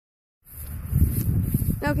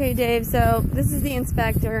Okay, Dave, so this is the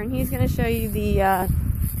inspector, and he's going to show you the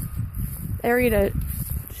area to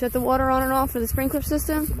shut the water on and off for the sprinkler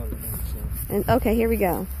system. And okay, here we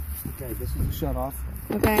go. Okay, this is the shut off.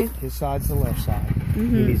 Okay. His side's the left side. He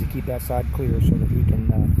needs to keep that side clear so that he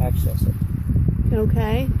can access it.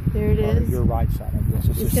 Okay, there it is. Your right side, I guess.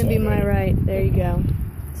 It's going to be my right. There you go.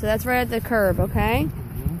 So that's right at the curb, okay?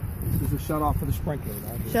 This is the shut off for the sprinkler.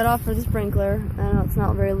 Right? Shut off for the sprinkler. I don't know, it's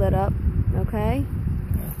not very lit up. Okay.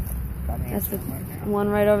 That's the one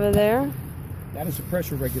right over there. That is a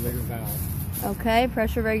pressure regulator valve. Okay,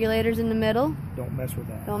 pressure regulator's in the middle. Don't mess with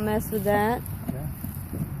that. Don't mess with that. Okay.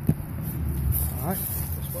 All right,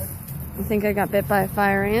 this way. I think I got bit by a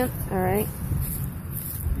fire ant. All right.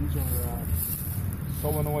 These are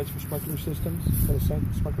solenoids for sprinkler systems, for the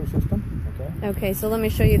sprinkler system. Okay. Okay, so let me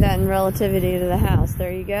show you that in relativity to the house.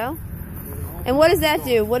 There you go. And what does that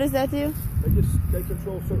do? What does that do? They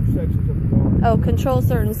control certain sections of the water. Oh, control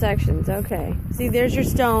certain sections. Okay. See, there's your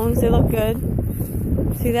stones. They look good.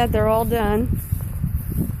 See that? They're all done.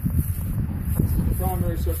 This is the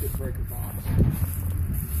primary circuit breaker box.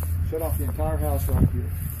 Shut off the entire house right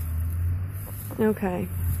here. Okay.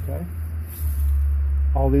 Okay.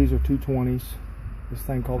 All these are 220s. This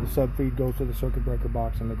thing called the subfeed goes to the circuit breaker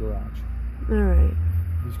box in the garage. All right.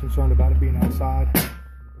 He's concerned about it being outside.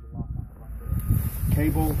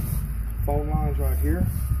 Cable, phone lines right here.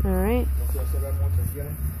 All right. Okay, so that once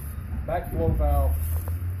again. Backflow valve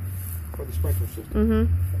for the sprinkler system. Mm-hmm.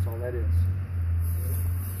 That's all that is.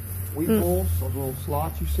 Weep holes, those little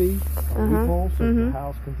slots you see, are weep holes, so the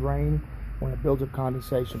house can drain when it builds up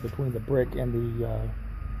condensation between the brick and the,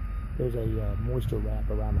 there's a moisture wrap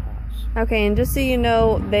around the house. Okay, and just so you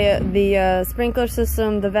know, the sprinkler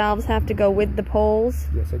system, the valves have to go with the poles.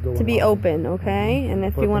 Yes, they go to be open, okay? And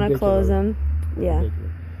if you want to close them, yeah.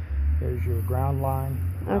 There's your ground line,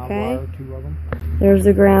 okay. wire, 2 of them. There's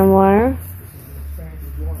the ground wire. This is an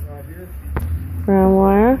expansion joint right here. Ground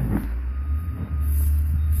wire.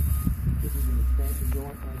 This is an expansion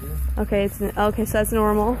joint right here. Okay, okay, so that's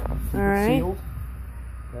normal. All right. Sealed.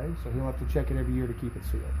 Okay, so he'll have to check it every year to keep it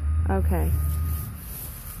sealed. Okay.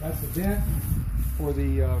 That's the vent for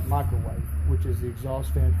the microwave, which is the exhaust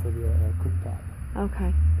vent for the cooktop. Okay.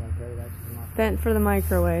 Okay, that's the microwave. Vent for the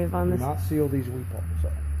microwave on Do this. not seal these weep holes.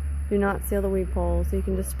 Do not seal the weep holes, so you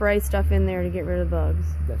can just spray stuff in there to get rid of bugs.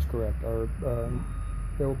 That's correct. Or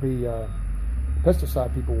there will be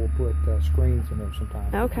pesticide people will put screens in there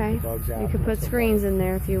sometimes. Okay. To keep the bugs out. You can put screens in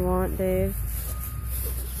there if you want, Dave.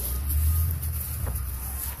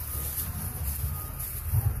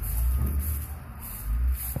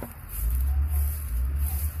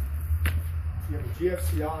 You have a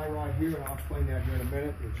GFCI right here, and I'll explain that here in a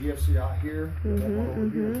minute. The GFCI here, that one over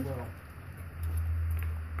here as well.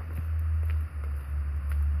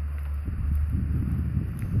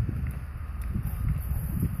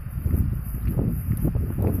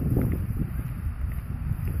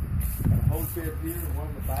 Hose bib here and one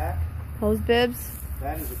in the back. Hose bibs.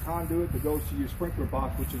 That is a conduit that goes to your sprinkler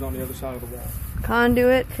box, which is on the other side of the wall.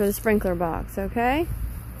 Conduit for the sprinkler box, okay?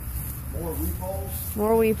 More weep holes.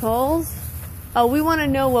 More weep holes. Oh, we want to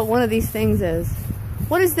know what one of these things is.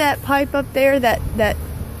 What is that pipe up there that...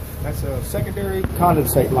 That's a secondary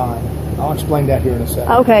condensate line. I'll explain that here in a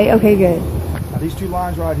second. Okay, okay, good. Now these 2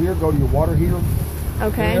 lines right here go to your water heater.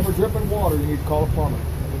 Okay. If you're ever dripping water, you need to call a plumber.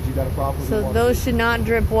 That means you got a problem with your So water those heater. should not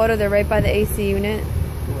drip water. They're right by the AC unit.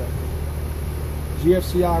 Correct.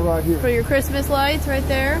 GFCI right here. For your Christmas lights right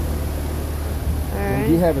there. All right.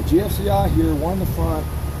 You have a GFCI here, one in the front,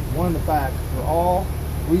 one in the back. They're all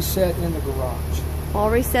reset in the garage. All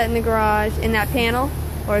reset in the garage. In that panel?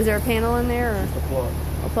 Or is there a panel in there? Or? The plug.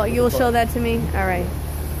 A plug. You will show that to me? All right.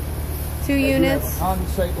 2 units. You have a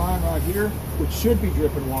condensate line right here, which should be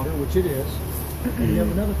dripping water, which it is. And you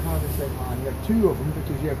have another condensate line. You have 2 of them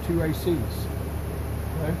because you have 2 ACs.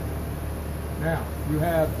 Okay? Now, you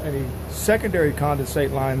have a secondary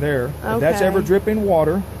condensate line there. If that's Okay. ever dripping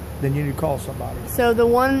water, then you need to call somebody. So the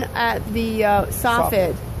one at the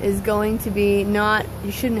soffit is going to be not,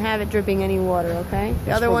 you shouldn't have it dripping any water, okay?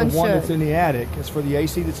 The other one the one that's should. in the attic. It's for the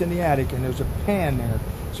AC that's in the attic, and there's a pan there.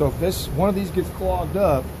 So if one of these gets clogged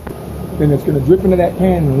up, then it's going to drip into that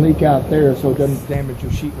pan and leak out there so it doesn't damage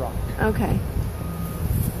your sheetrock. Okay.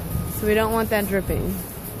 So we don't want that dripping.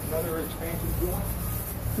 Another expansion joint.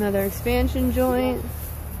 Another expansion joint.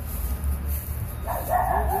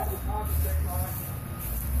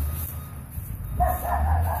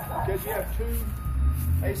 Because you have 2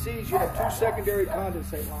 ACs, you have 2 secondary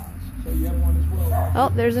condensate lines. So you have one as well. Oh,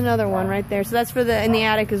 there's another one right there. So that's for in the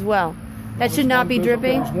attic as well. That should not be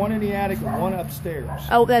dripping? There's one in the attic and one upstairs.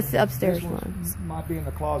 Oh, that's the upstairs This one. might be in the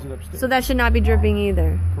closet upstairs. So that should not be dripping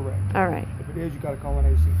either. Correct. All right. If it is, you got to call an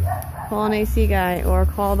AC guy. Call an AC guy or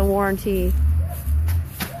call the warranty.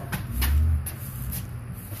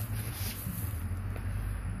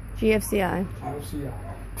 GFCI. GFCI.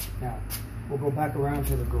 Now, we'll go back around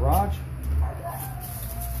to the garage.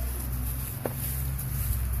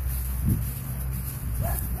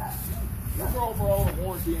 We'll go over all the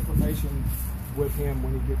warranty information with him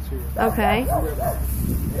when he gets here. Okay.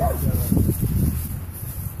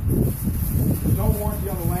 There's no warranty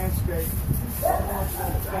on the landscape. No warranty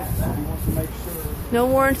on the fence. He wants to make sure. No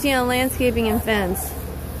warranty on landscaping and fence.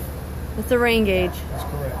 That's the rain gauge. That's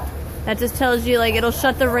correct. That just tells you, like, it'll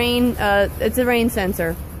shut the rain. It's a rain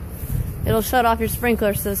sensor. It'll shut off your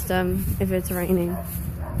sprinkler system if it's raining.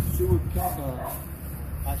 Sewer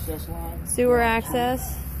access line. Sewer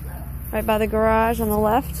access. Right by the garage on the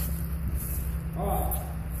left. All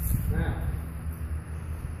right. Now,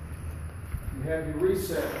 you have your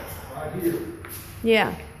reset right here.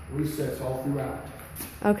 Yeah. Resets all throughout.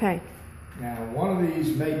 Okay. Now, one of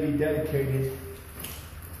these may be dedicated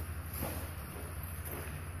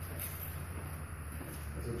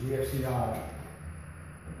as a GFCI.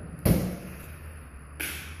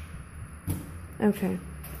 Okay.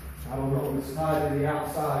 I don't know if it's tied to the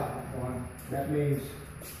outside one. That means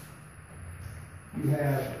you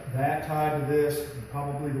have that tied to this, and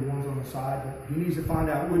probably the ones on the side, but he needs to find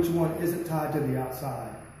out which one isn't tied to the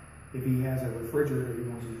outside if he has a refrigerator he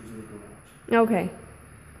wants to use in the garage. Okay.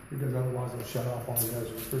 Because otherwise it'll shut off on the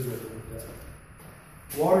other refrigerator with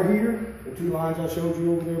that. Water heater, the two lines I showed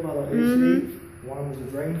you over there by the AC, one of them is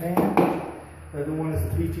the drain pan, the other one is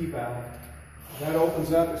the PT valve. When that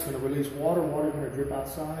opens up, it's going to release water, water's going to drip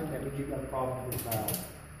outside, that means you've got a problem with the valve.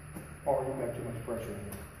 Or you've got too much pressure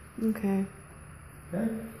in there. Okay. Okay?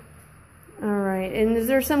 All right. And is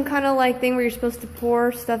there some kind of like thing where you're supposed to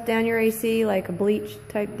pour stuff down your AC, like a bleach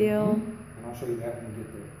type deal? And I'll show you that when we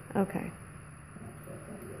get there. Okay.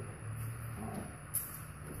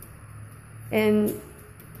 And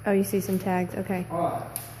oh, you see some tags. Okay. All right.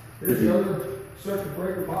 Here's the other circuit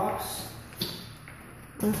breaker box.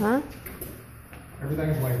 Uh-huh.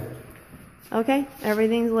 Everything's labeled. Okay.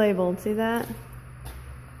 Everything's labeled. See that?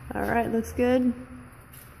 All right. Looks good.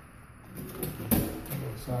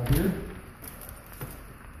 Side here.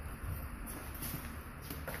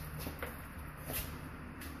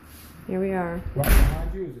 Here we are. Right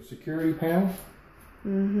behind you is a security panel.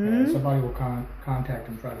 Mm-hmm. Somebody will contact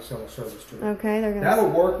and try to sell a service to it. Okay, they're gonna.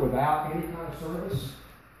 That'll work without any kind of service.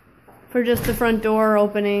 For just the front door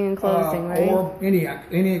opening and closing, right? Or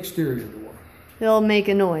any exterior door. They'll make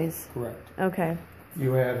a noise. Correct. Okay.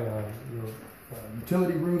 You have your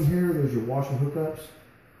utility room here. There's your washing hookups.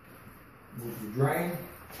 There's your drain.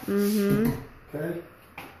 Mm-hmm. Okay.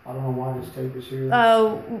 I don't know why this tape is here.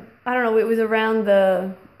 Oh, I don't know. It was around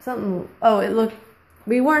the something. Oh, it looked.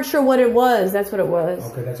 We weren't sure what it was. That's what it was.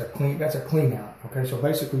 Okay, that's a clean out. Okay, so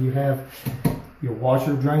basically you have your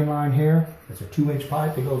washer drain line here. It's a 2-inch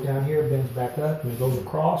pipe that goes down here, bends back up, and it goes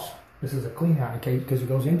across. This is a clean out in case because it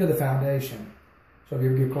goes into the foundation. So if you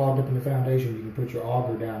ever get clogged up in the foundation, you can put your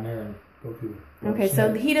auger down there and go through. Okay,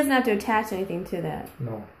 so he doesn't have to attach anything to that.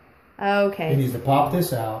 No. Okay. He needs to pop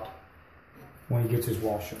this out when he gets his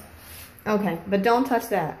washer. Okay, but don't touch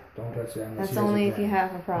that. Don't touch that. That's only if you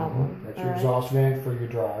have a problem. That's your exhaust vent for your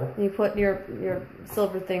dryer. You put your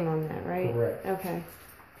silver thing on that, right? Correct. Okay.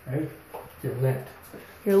 Okay. Your lint.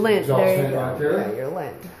 Your lint. Exhaust There you vent go. right there. Yeah, your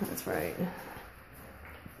lint. That's right.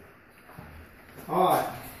 All right.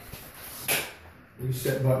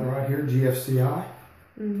 Reset button right here, GFCI.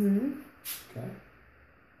 Mm-hmm. Okay.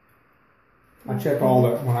 I check all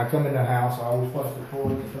the, when I come in the house, I always flush the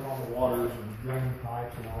toilets and turn on the waters and drain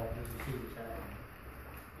pipes and all that just to see what's happening.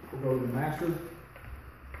 We'll go to the master.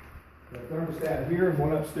 The thermostat here and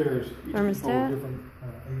one upstairs. Each control Thermostat? different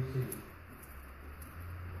AC.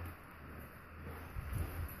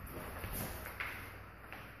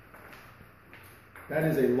 That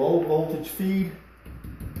is a low voltage feed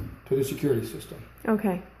to the security system.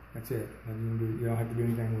 Okay. That's it. And you don't have to do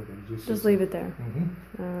anything with it. Just leave it there.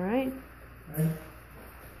 Mm-hmm. All right. Okay.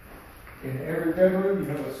 In every bedroom, you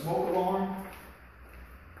have a smoke alarm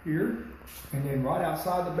here, and then right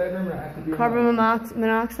outside the bedroom, there has to be Carbon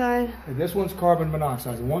monoxide? And this one's carbon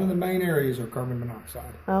monoxide. One of the main areas are carbon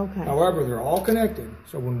monoxide. Okay. However, they're all connected,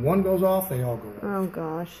 so when one goes off, they all go off. Oh,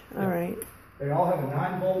 gosh. All right. They all have a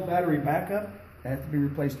 9-volt battery backup. They have to be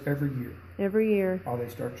replaced every year, Every year. or they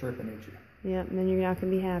start chirping at you. Yep, and then you're not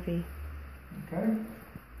going to be happy. Okay?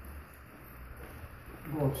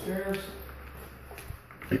 Go upstairs.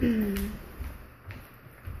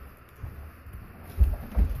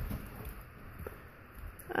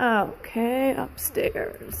 Okay,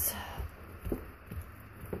 upstairs.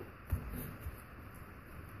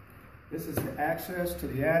 This is the access to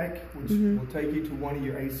the attic, which will take you to one of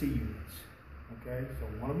your AC units. Okay, so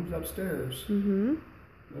one of them's upstairs. The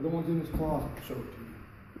other one's in this closet. I'll show it to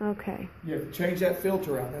you. Okay. You have to change that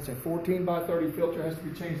filter out. That's a 14 by 30 filter. It has to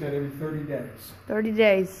be changed out every 30 days. 30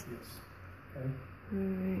 days. Yes.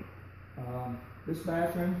 Okay. All right. This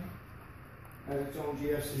bathroom has its own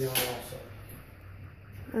GFCI also.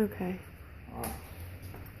 Okay. All right.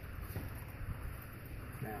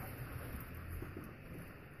 Now.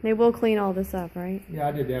 They will clean all this up, right? Yeah,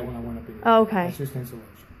 I did that when I went up in. Oh, okay. That's just insulation.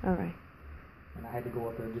 All right. And I had to go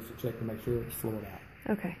up there just to check to make sure it was floored out.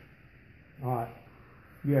 Okay. All right.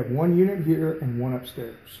 You have one unit here and one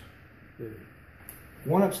upstairs. There.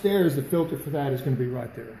 One upstairs, the filter for that is going to be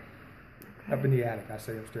right there. Okay. Up in the attic. I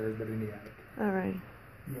say upstairs, but in the attic. All right.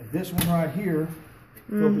 You have this one right here.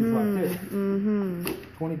 Filter's right there.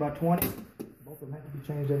 20 by 20. Both of them have to be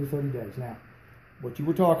changed every 30 days. Now, what you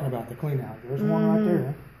were talking about, the clean out. There's one right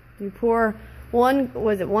there. You pour one,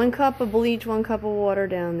 was it 1 cup of bleach, 1 cup of water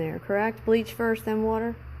down there, correct? Bleach first, then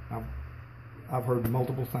water? I've heard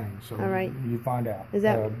multiple things, so all right. you find out. Is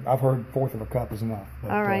that? I've heard 1/4 of a cup is enough.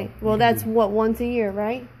 But, all right. Well, that's what, once a year,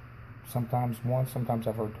 right? Sometimes once, sometimes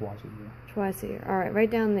I've heard twice a year. Twice a year. All right, right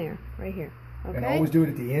down there, right here. Okay. And always do it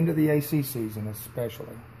at the end of the AC season,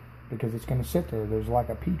 especially, because it's going to sit there. There's like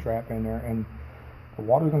a P-trap in there, and the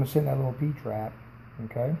water's going to sit in that little P-trap,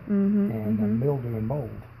 okay? And mildew and mold.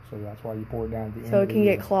 So that's why you pour it down at the end. So it can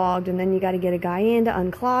get clogged, and then you got to get a guy in to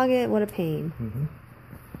unclog it. What a pain.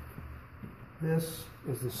 This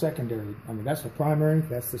is the secondary. I mean, that's the primary.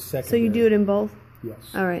 That's the secondary. So you do it in both? Yes.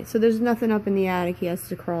 All right. So there's nothing up in the attic he has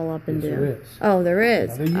to crawl up and do. There is. Oh, there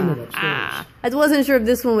is. Another unit upstairs. I wasn't sure if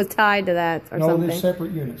this one was tied to that or something. No, they're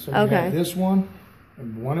separate units. So you have this one,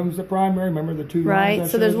 and one of them's the primary. Remember the two? Right.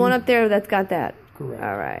 So there's one up there that's got that. Correct.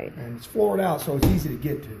 All right. And it's floored out, so it's easy to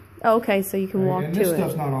get to. Okay, so you can walk to it. And this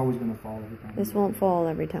stuff's not always going to fall every time. This won't fall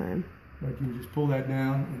every time. But you just pull that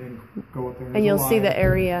down and then go up there. And you'll see the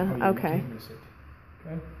area. Oh, yeah, okay. You can't miss it.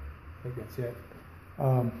 Okay. I think that's it.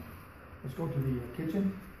 Let's go to the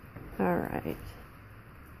kitchen. All right.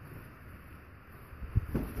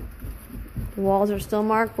 The walls are still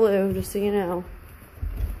marked blue, just so you know.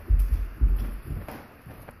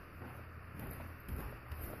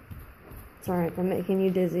 It's all right, I'm making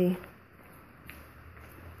you dizzy.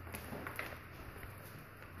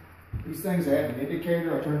 These things have an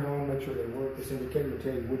indicator. I turn it on, make sure they work. This indicator will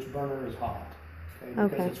tell you which burner is hot. Okay?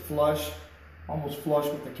 Because it's flush, almost flush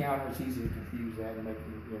with the counter. It's easy to confuse that and make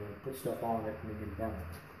you know, put stuff on it and get burned.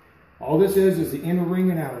 All this is the inner ring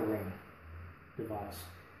and outer ring device.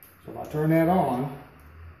 So if I turn that on,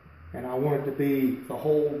 and I want it to be the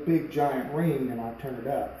whole big giant ring, then I turn it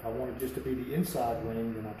up. If I want it just to be the inside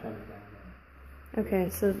ring, then I turn it down. Okay,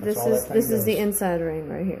 so this is the inside ring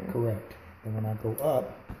right here. Correct. And when I go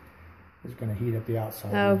up, it's going to heat up the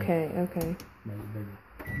outside. Okay, okay. Make it bigger.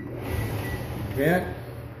 Vent,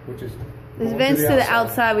 which is there's vents to the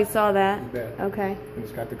outside. We saw that. Okay. And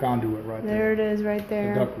it's got the conduit right there. There it is, right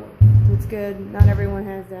there. The ductwork. That's good. Not everyone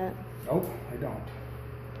has that. Nope, I don't.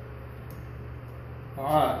 All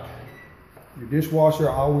right. Your dishwasher,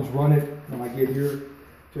 I always run it when I get here,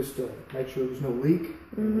 just to make sure there's no leak.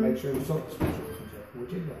 And make sure the soap dispenser opens up,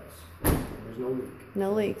 which it does. There's no leak.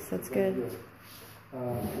 No leaks. That's good.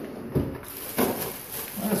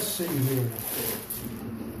 Let's see here.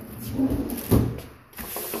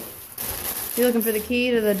 You looking for the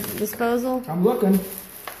key to the disposal? I'm looking.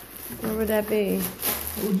 Where would that be?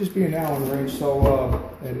 It would just be an Allen wrench,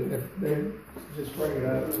 so and if they just bring it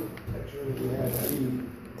up, make sure that we have a key.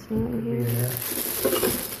 It's not in here. There. I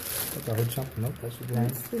think I heard something. Nope, that's the drain.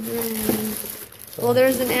 That's the drain. Well,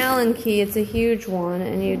 there's an Allen key. It's a huge one,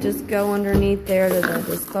 and you just go underneath there to the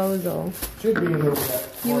disposal. Should be in there with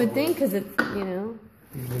that. You would think, because it's, you know.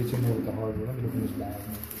 Usually it's in there with the hardware. Let me look in this bag.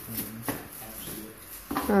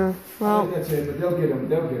 Huh. Well. That's it, but they'll get them.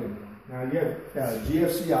 They'll get them. Now you have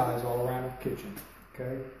GFCIs all around the kitchen.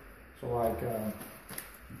 Okay, so like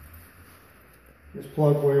this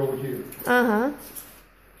plug way over here. If I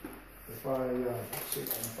see if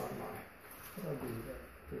I can find my, what do I do with that?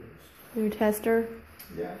 There it is. Your tester?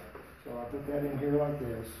 Yeah. So I put that in here like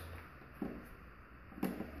this.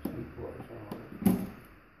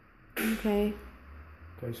 Okay.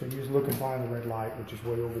 Okay, so you just look and find the red light, which is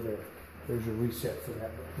way over there. There's your reset for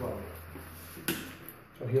that plug.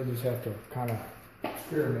 So he'll just have to kind of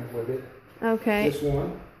experiment with it. Okay. This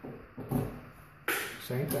one,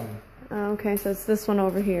 same thing. Okay, so it's this one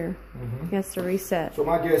over here. He has to reset. So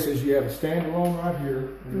my guess is you have a standalone right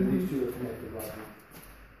here, and then these two are connected right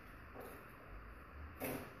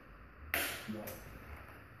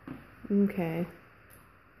Okay.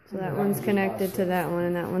 So that one's connected to that one,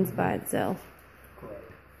 and that one's by itself.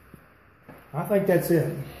 Correct. I think that's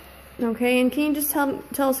it. Okay, and can you just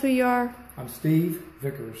tell us who you are? I'm Steve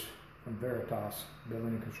Vickers from Veritas Building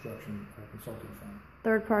and Construction Consulting Firm.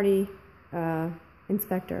 Third party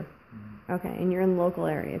inspector. Okay, and you're in the local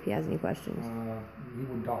area if he has any questions. He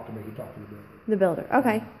wouldn't talk to me, he'd talk to the builder. The builder.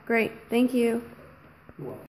 Okay, great. Thank you. You're welcome.